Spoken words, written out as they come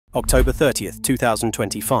October 30th,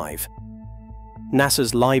 2025.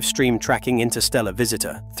 NASA's live stream tracking interstellar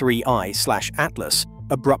visitor 3I/Atlas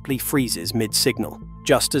abruptly freezes mid-signal,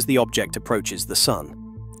 just as the object approaches the Sun.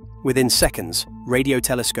 Within seconds, radio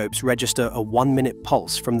telescopes register a 1-minute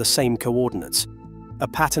pulse from the same coordinates, a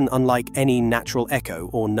pattern unlike any natural echo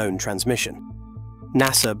or known transmission.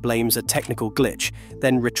 NASA blames a technical glitch,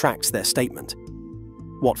 then retracts their statement.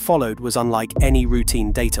 What followed was unlike any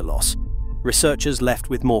routine data loss. Researchers left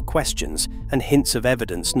with more questions and hints of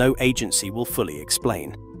evidence no agency will fully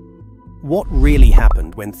explain. What really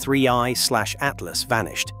happened when 3I/Atlas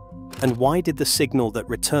vanished? And why did the signal that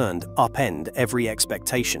returned upend every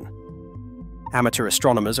expectation? Amateur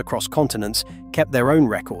astronomers across continents kept their own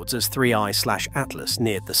records as 3I/Atlas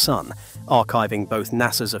neared the Sun, archiving both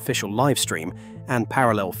NASA's official livestream and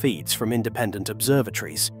parallel feeds from independent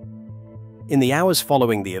observatories. In the hours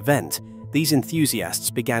following the event, these enthusiasts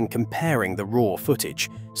began comparing the raw footage,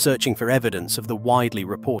 searching for evidence of the widely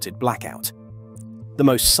reported blackout. The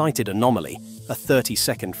most cited anomaly, a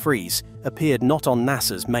 30-second freeze, appeared not on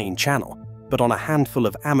NASA's main channel, but on a handful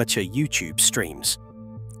of amateur YouTube streams.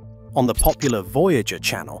 On the popular Voyager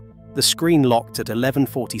channel, the screen locked at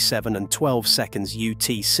 11:47 and 12 seconds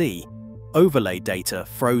UTC, overlay data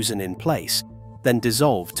frozen in place, then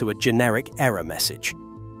dissolved to a generic error message.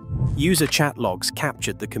 User chat logs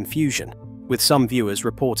captured the confusion, with some viewers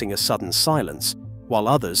reporting a sudden silence, while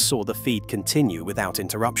others saw the feed continue without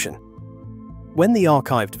interruption. When the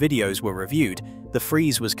archived videos were reviewed, the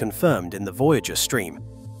freeze was confirmed in the Voyager stream,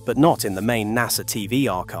 but not in the main NASA TV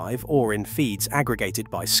archive or in feeds aggregated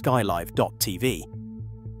by Skylive.tv.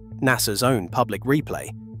 NASA's own public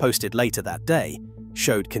replay, posted later that day,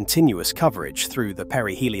 showed continuous coverage through the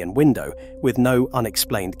perihelion window with no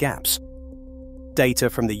unexplained gaps. Data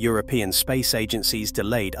from the European Space Agency's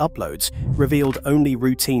delayed uploads revealed only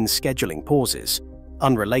routine scheduling pauses,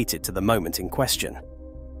 unrelated to the moment in question.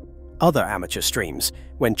 Other amateur streams,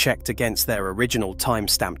 when checked against their original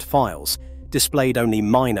time-stamped files, displayed only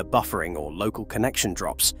minor buffering or local connection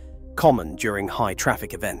drops, common during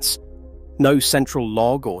high-traffic events. No central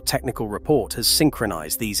log or technical report has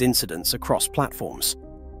synchronized these incidents across platforms.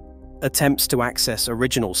 Attempts to access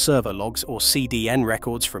original server logs or CDN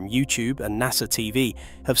records from YouTube and NASA TV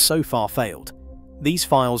have so far failed. These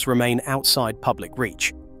files remain outside public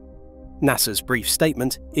reach. NASA's brief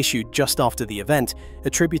statement, issued just after the event,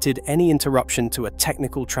 attributed any interruption to a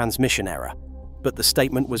technical transmission error, but the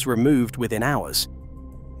statement was removed within hours.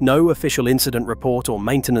 No official incident report or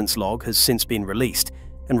maintenance log has since been released,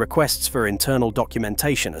 and requests for internal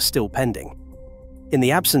documentation are still pending. In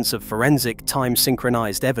the absence of forensic,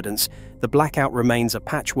 time-synchronized evidence, the blackout remains a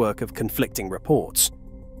patchwork of conflicting reports.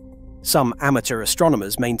 Some amateur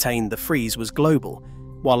astronomers maintain the freeze was global,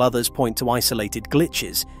 while others point to isolated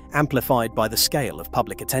glitches amplified by the scale of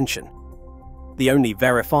public attention. The only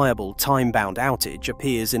verifiable time-bound outage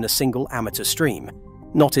appears in a single amateur stream,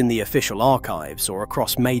 not in the official archives or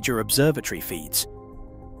across major observatory feeds.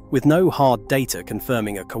 With no hard data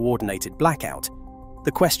confirming a coordinated blackout,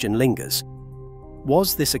 the question lingers.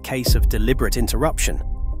 Was this a case of deliberate interruption,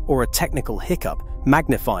 or a technical hiccup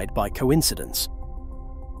magnified by coincidence?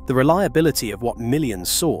 The reliability of what millions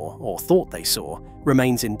saw, or thought they saw,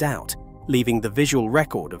 remains in doubt, leaving the visual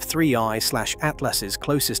record of 3I/Atlas's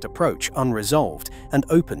closest approach unresolved and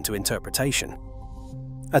open to interpretation.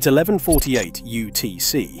 At 11:48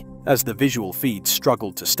 UTC, as the visual feed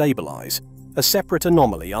struggled to stabilize, a separate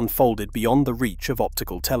anomaly unfolded beyond the reach of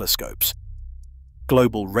optical telescopes.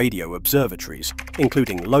 Global radio observatories,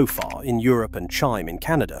 including LOFAR in Europe and CHIME in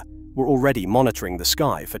Canada, were already monitoring the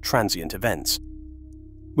sky for transient events.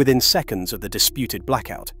 Within seconds of the disputed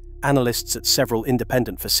blackout, analysts at several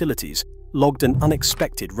independent facilities logged an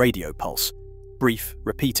unexpected radio pulse, brief,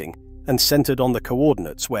 repeating, and centered on the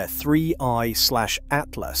coordinates where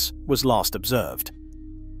 3I/Atlas was last observed.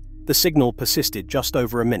 The signal persisted just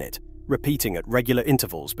over a minute, repeating at regular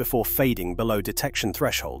intervals before fading below detection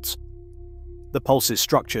thresholds. The pulse's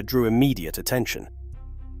structure drew immediate attention.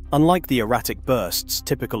 Unlike the erratic bursts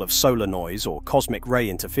typical of solar noise or cosmic ray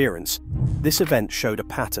interference, this event showed a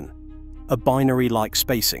pattern, a binary-like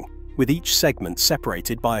spacing, with each segment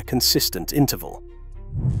separated by a consistent interval.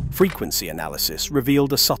 Frequency analysis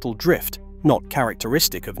revealed a subtle drift, not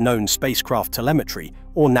characteristic of known spacecraft telemetry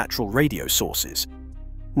or natural radio sources.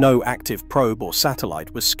 No active probe or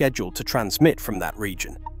satellite was scheduled to transmit from that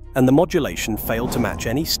region, and the modulation failed to match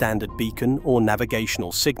any standard beacon or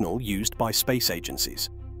navigational signal used by space agencies.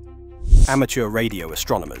 Amateur radio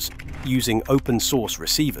astronomers, using open-source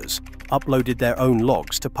receivers, uploaded their own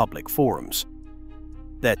logs to public forums.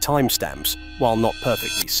 Their timestamps, while not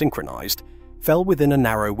perfectly synchronized, fell within a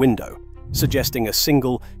narrow window, suggesting a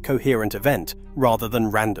single, coherent event rather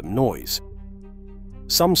than random noise.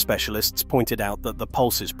 Some specialists pointed out that the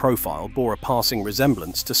pulse's profile bore a passing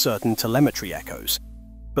resemblance to certain telemetry echoes,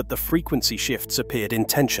 but the frequency shifts appeared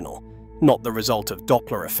intentional, not the result of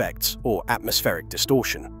Doppler effects or atmospheric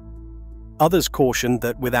distortion. Others cautioned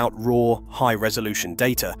that without raw, high-resolution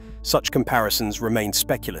data, such comparisons remain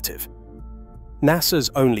speculative. NASA's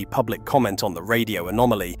only public comment on the radio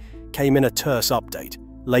anomaly came in a terse update,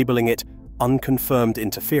 labeling it unconfirmed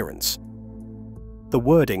interference. The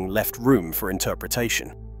wording left room for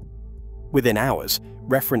interpretation. Within hours,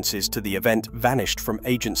 references to the event vanished from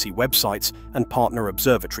agency websites and partner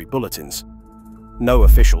observatory bulletins. No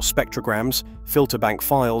official spectrograms, filter bank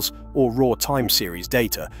files, or raw time series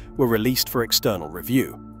data were released for external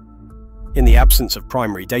review. In the absence of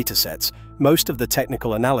primary datasets, most of the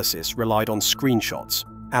technical analysis relied on screenshots,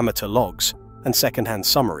 amateur logs, and secondhand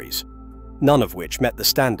summaries, none of which met the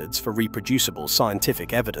standards for reproducible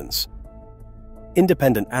scientific evidence.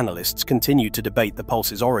 Independent analysts continued to debate the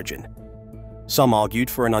pulse's origin. Some argued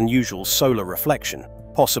for an unusual solar reflection,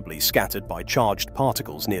 possibly scattered by charged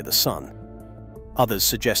particles near the Sun. Others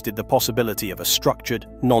suggested the possibility of a structured,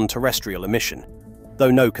 non-terrestrial emission,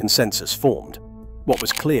 though no consensus formed. What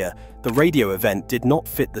was clear, the radio event did not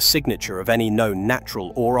fit the signature of any known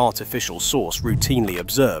natural or artificial source routinely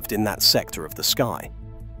observed in that sector of the sky.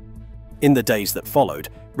 In the days that followed,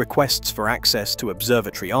 requests for access to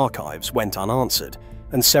observatory archives went unanswered,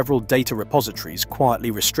 and several data repositories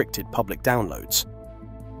quietly restricted public downloads.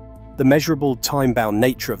 The measurable, time-bound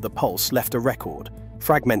nature of the pulse left a record,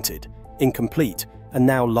 fragmented, incomplete, and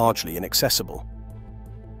now largely inaccessible.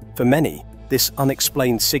 For many, this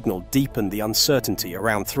unexplained signal deepened the uncertainty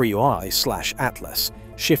around 3I/Atlas,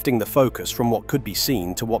 shifting the focus from what could be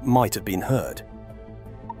seen to what might have been heard.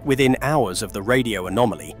 Within hours of the radio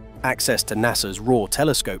anomaly, access to NASA's raw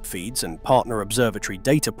telescope feeds and partner observatory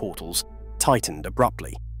data portals tightened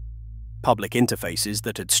abruptly. Public interfaces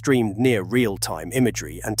that had streamed near real-time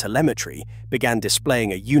imagery and telemetry began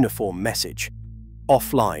displaying a uniform message: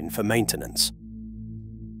 offline for maintenance.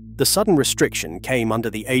 The sudden restriction came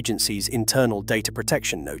under the agency's internal data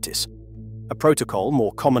protection notice, a protocol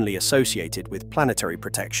more commonly associated with planetary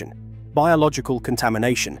protection, biological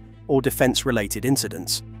contamination, or defense-related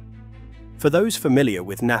incidents. For those familiar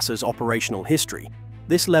with NASA's operational history,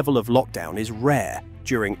 this level of lockdown is rare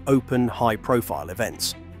during open, high-profile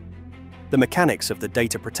events. The mechanics of the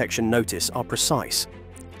data protection notice are precise.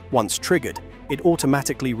 Once triggered, it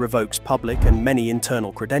automatically revokes public and many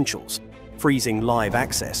internal credentials, freezing live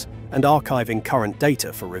access and archiving current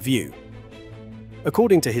data for review.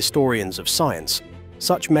 According to historians of science,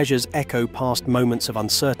 such measures echo past moments of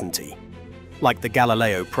uncertainty, like the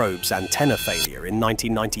Galileo probe's antenna failure in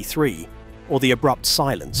 1993, or the abrupt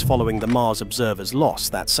silence following the Mars observer's loss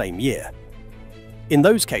that same year. In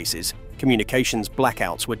those cases, communications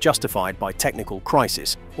blackouts were justified by technical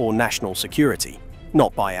crisis or national security,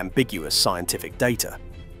 not by ambiguous scientific data.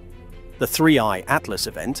 The 3I Atlas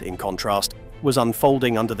event, in contrast, was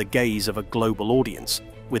unfolding under the gaze of a global audience,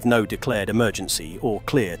 with no declared emergency or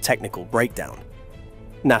clear technical breakdown.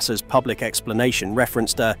 NASA's public explanation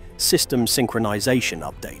referenced a system synchronization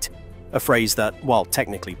update, a phrase that, while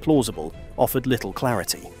technically plausible, offered little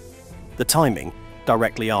clarity. The timing,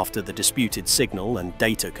 directly after the disputed signal and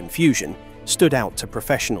data confusion, stood out to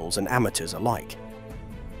professionals and amateurs alike.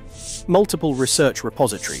 Multiple research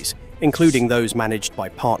repositories, including those managed by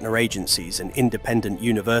partner agencies and independent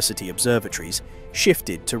university observatories,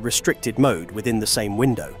 shifted to restricted mode within the same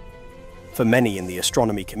window. For many in the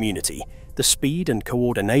astronomy community, the speed and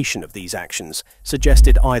coordination of these actions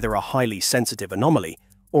suggested either a highly sensitive anomaly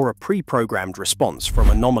or a pre-programmed response from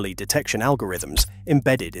anomaly detection algorithms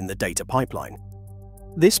embedded in the data pipeline.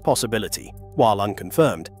 This possibility, while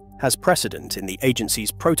unconfirmed, has precedent in the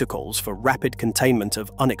agency's protocols for rapid containment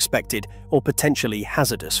of unexpected or potentially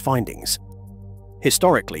hazardous findings.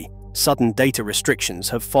 Historically, sudden data restrictions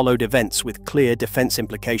have followed events with clear defense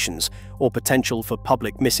implications or potential for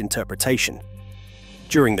public misinterpretation.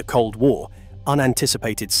 During the Cold War,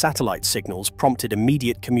 unanticipated satellite signals prompted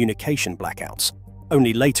immediate communication blackouts,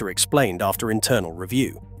 only later explained after internal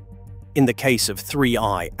review. In the case of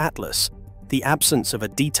 3I Atlas, the absence of a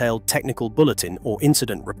detailed technical bulletin or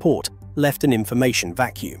incident report left an information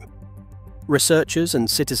vacuum. Researchers and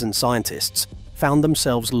citizen scientists found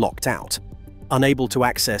themselves locked out, unable to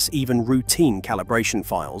access even routine calibration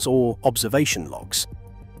files or observation logs.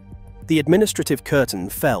 The administrative curtain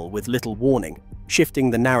fell with little warning,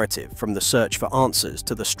 shifting the narrative from the search for answers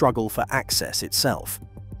to the struggle for access itself.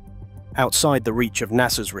 Outside the reach of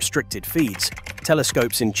NASA's restricted feeds,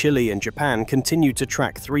 telescopes in Chile and Japan continued to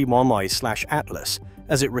track 3I/Atlas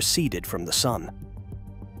as it receded from the Sun.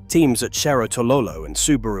 Teams at Cerro Tololo and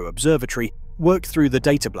Subaru Observatory worked through the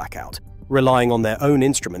data blackout, relying on their own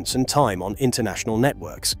instruments and time on international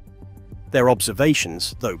networks. Their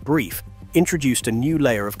observations, though brief, introduced a new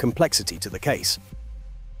layer of complexity to the case.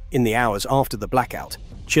 In the hours after the blackout,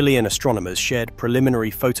 Chilean astronomers shared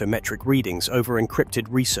preliminary photometric readings over encrypted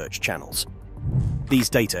research channels. These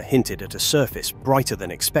data hinted at a surface brighter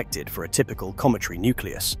than expected for a typical cometary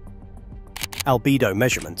nucleus. Albedo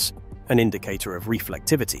measurements, an indicator of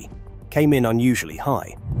reflectivity, came in unusually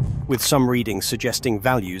high, with some readings suggesting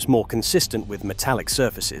values more consistent with metallic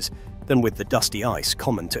surfaces than with the dusty ice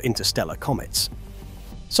common to interstellar comets.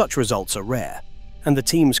 Such results are rare, and the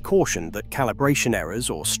teams cautioned that calibration errors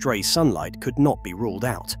or stray sunlight could not be ruled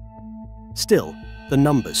out. Still, the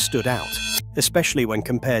numbers stood out, especially when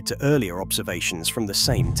compared to earlier observations from the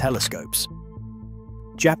same telescopes.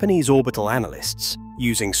 Japanese orbital analysts,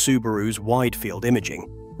 using Subaru's wide-field imaging,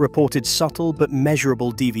 reported subtle but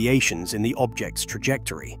measurable deviations in the object's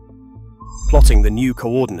trajectory. Plotting the new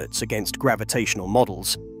coordinates against gravitational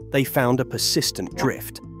models, they found a persistent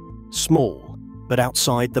drift, small, but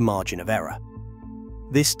outside the margin of error.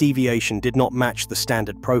 This deviation did not match the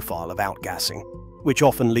standard profile of outgassing, which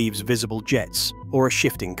often leaves visible jets or a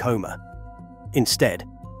shifting coma. Instead,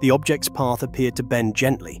 the object's path appeared to bend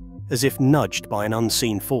gently, as if nudged by an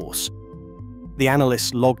unseen force. The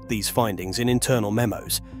analysts logged these findings in internal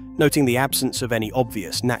memos, noting the absence of any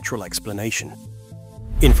obvious natural explanation.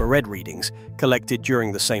 Infrared readings, collected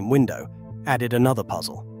during the same window, added another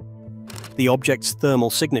puzzle. The object's thermal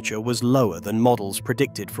signature was lower than models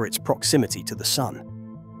predicted for its proximity to the Sun.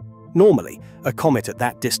 Normally, a comet at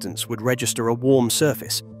that distance would register a warm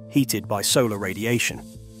surface, heated by solar radiation.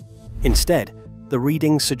 Instead, the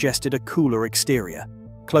readings suggested a cooler exterior,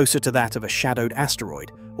 closer to that of a shadowed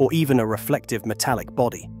asteroid or even a reflective metallic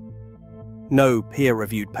body. No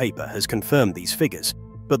peer-reviewed paper has confirmed these figures,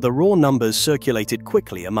 but the raw numbers circulated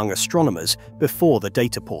quickly among astronomers before the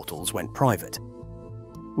data portals went private.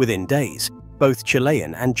 Within days, both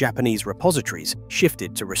Chilean and Japanese repositories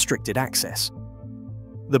shifted to restricted access.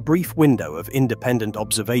 The brief window of independent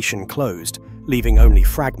observation closed, leaving only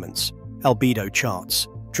fragments, albedo charts,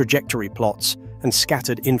 trajectory plots, and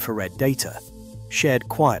scattered infrared data, shared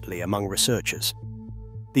quietly among researchers.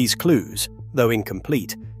 These clues, though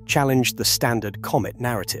incomplete, challenged the standard comet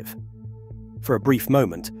narrative. For a brief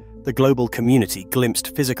moment, the global community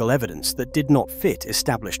glimpsed physical evidence that did not fit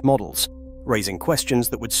established models, raising questions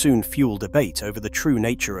that would soon fuel debate over the true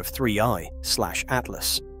nature of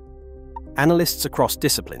 3I/Atlas. Analysts across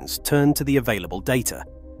disciplines turned to the available data,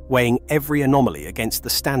 weighing every anomaly against the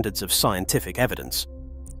standards of scientific evidence.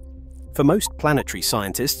 For most planetary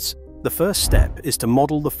scientists, the first step is to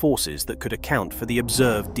model the forces that could account for the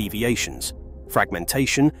observed deviations: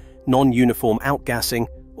 fragmentation, non-uniform outgassing,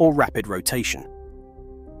 or rapid rotation.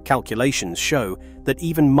 Calculations show that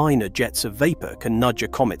even minor jets of vapor can nudge a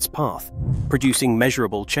comet's path, producing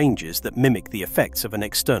measurable changes that mimic the effects of an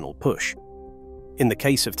external push. In the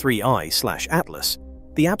case of 3I/Atlas,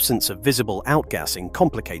 the absence of visible outgassing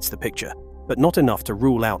complicates the picture, but not enough to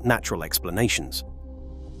rule out natural explanations.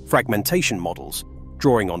 Fragmentation models,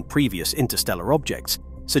 drawing on previous interstellar objects,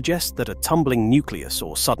 suggest that a tumbling nucleus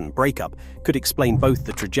or sudden breakup could explain both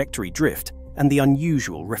the trajectory drift and the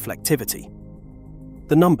unusual reflectivity.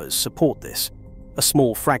 The numbers support this. A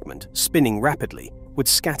small fragment, spinning rapidly, would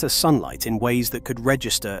scatter sunlight in ways that could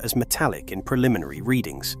register as metallic in preliminary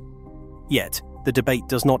readings. Yet, the debate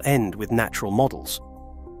does not end with natural models.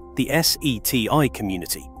 The SETI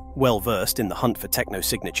community, well versed in the hunt for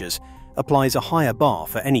technosignatures, applies a higher bar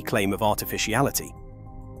for any claim of artificiality.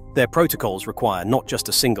 Their protocols require not just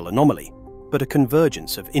a single anomaly, but a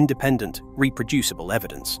convergence of independent, reproducible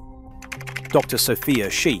evidence. Dr. Sophia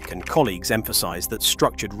Sheikh and colleagues emphasize that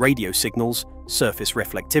structured radio signals, surface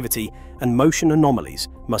reflectivity, and motion anomalies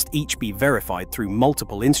must each be verified through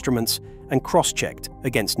multiple instruments and cross-checked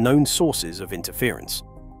against known sources of interference.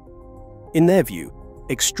 In their view,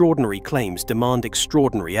 extraordinary claims demand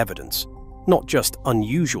extraordinary evidence, not just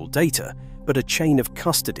unusual data, but a chain of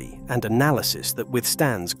custody and analysis that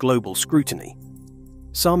withstands global scrutiny.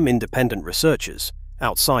 Some independent researchers,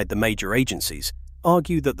 outside the major agencies,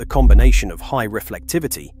 argue that the combination of high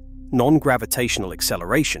reflectivity, non-gravitational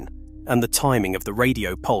acceleration, and the timing of the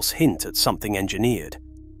radio pulse hint at something engineered.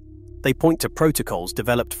 They point to protocols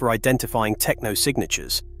developed for identifying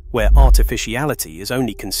technosignatures, where artificiality is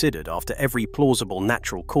only considered after every plausible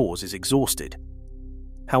natural cause is exhausted.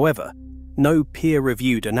 However, no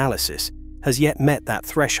peer-reviewed analysis has yet met that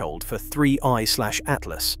threshold for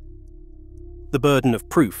 3I/Atlas. The burden of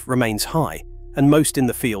proof remains high, and most in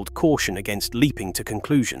the field caution against leaping to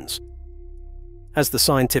conclusions. As the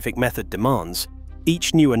scientific method demands,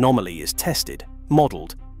 each new anomaly is tested,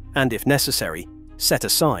 modeled, and if necessary, set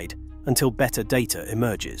aside until better data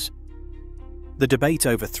emerges. The debate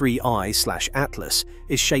over 3I/Atlas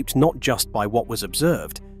is shaped not just by what was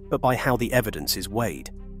observed, but by how the evidence is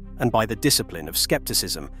weighed, and by the discipline of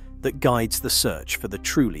skepticism that guides the search for the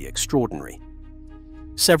truly extraordinary.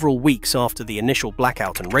 Several weeks after the initial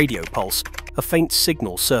blackout and radio pulse, a faint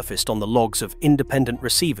signal surfaced on the logs of independent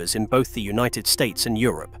receivers in both the United States and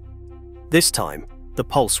Europe. This time, the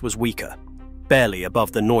pulse was weaker, barely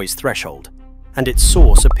above the noise threshold, and its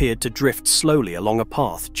source appeared to drift slowly along a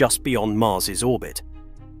path just beyond Mars's orbit.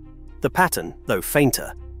 The pattern, though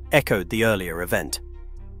fainter, echoed the earlier event.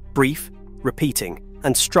 Brief, repeating,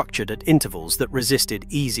 and structured at intervals that resisted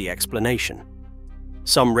easy explanation.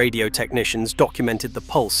 Some radio technicians documented the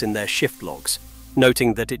pulse in their shift logs,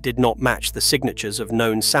 noting that it did not match the signatures of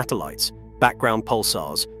known satellites, background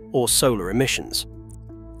pulsars, or solar emissions.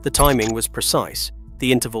 The timing was precise,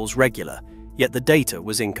 the intervals regular, yet the data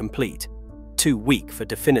was incomplete, too weak for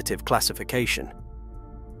definitive classification.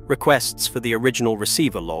 Requests for the original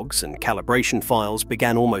receiver logs and calibration files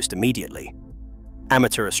began almost immediately.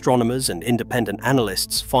 Amateur astronomers and independent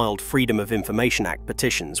analysts filed Freedom of Information Act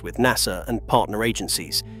petitions with NASA and partner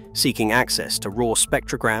agencies, seeking access to raw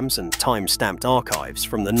spectrograms and time-stamped archives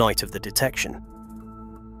from the night of the detection.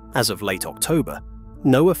 As of late October,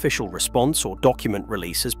 no official response or document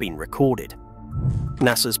release has been recorded.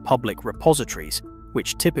 NASA's public repositories,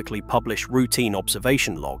 which typically publish routine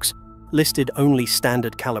observation logs, listed only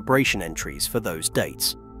standard calibration entries for those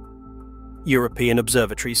dates. European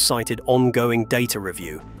observatories cited ongoing data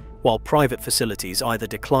review, while private facilities either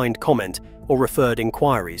declined comment or referred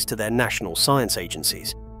inquiries to their national science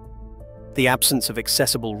agencies. The absence of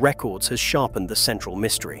accessible records has sharpened the central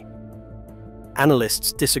mystery.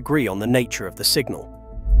 Analysts disagree on the nature of the signal.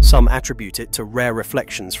 Some attribute it to rare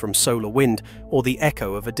reflections from solar wind or the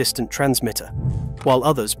echo of a distant transmitter, while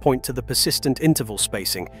others point to the persistent interval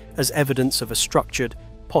spacing as evidence of a structured,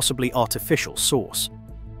 possibly artificial source.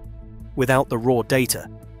 Without the raw data,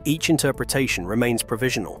 each interpretation remains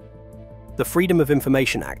provisional. The Freedom of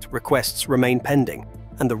Information Act requests remain pending,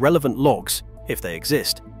 and the relevant logs, if they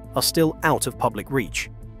exist, are still out of public reach.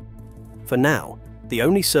 For now, the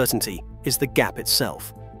only certainty is the gap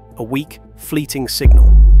itself, a weak, fleeting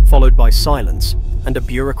signal, followed by silence and a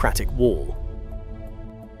bureaucratic wall.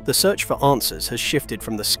 The search for answers has shifted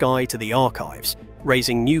from the sky to the archives,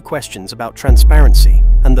 raising new questions about transparency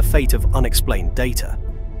and the fate of unexplained data.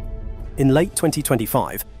 In late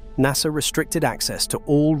 2025, NASA restricted access to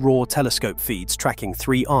all raw telescope feeds tracking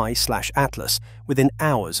 3I/Atlas within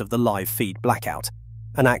hours of the live feed blackout,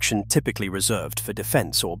 an action typically reserved for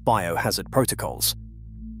defense or biohazard protocols.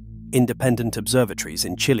 Independent observatories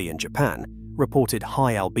in Chile and Japan reported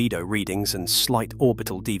high albedo readings and slight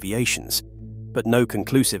orbital deviations, but no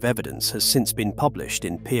conclusive evidence has since been published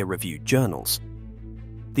in peer-reviewed journals.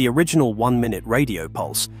 The original 1-minute radio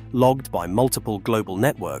pulse, logged by multiple global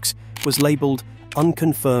networks, was labeled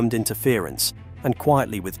unconfirmed interference and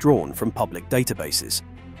quietly withdrawn from public databases.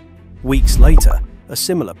 Weeks later, a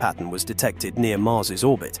similar pattern was detected near Mars's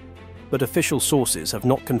orbit, but official sources have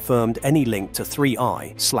not confirmed any link to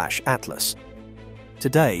 3I/Atlas.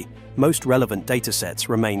 Today, most relevant datasets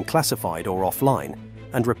remain classified or offline,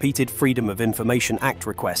 and repeated Freedom of Information Act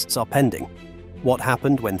requests are pending. What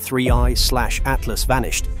happened when 3I/Atlas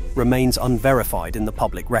vanished remains unverified in the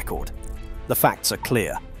public record. The facts are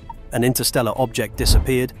clear. An interstellar object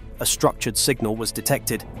disappeared, a structured signal was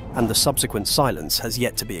detected, and the subsequent silence has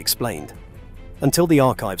yet to be explained. Until the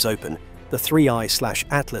archives open, the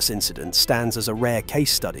 3I/Atlas incident stands as a rare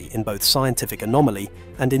case study in both scientific anomaly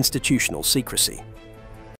and institutional secrecy.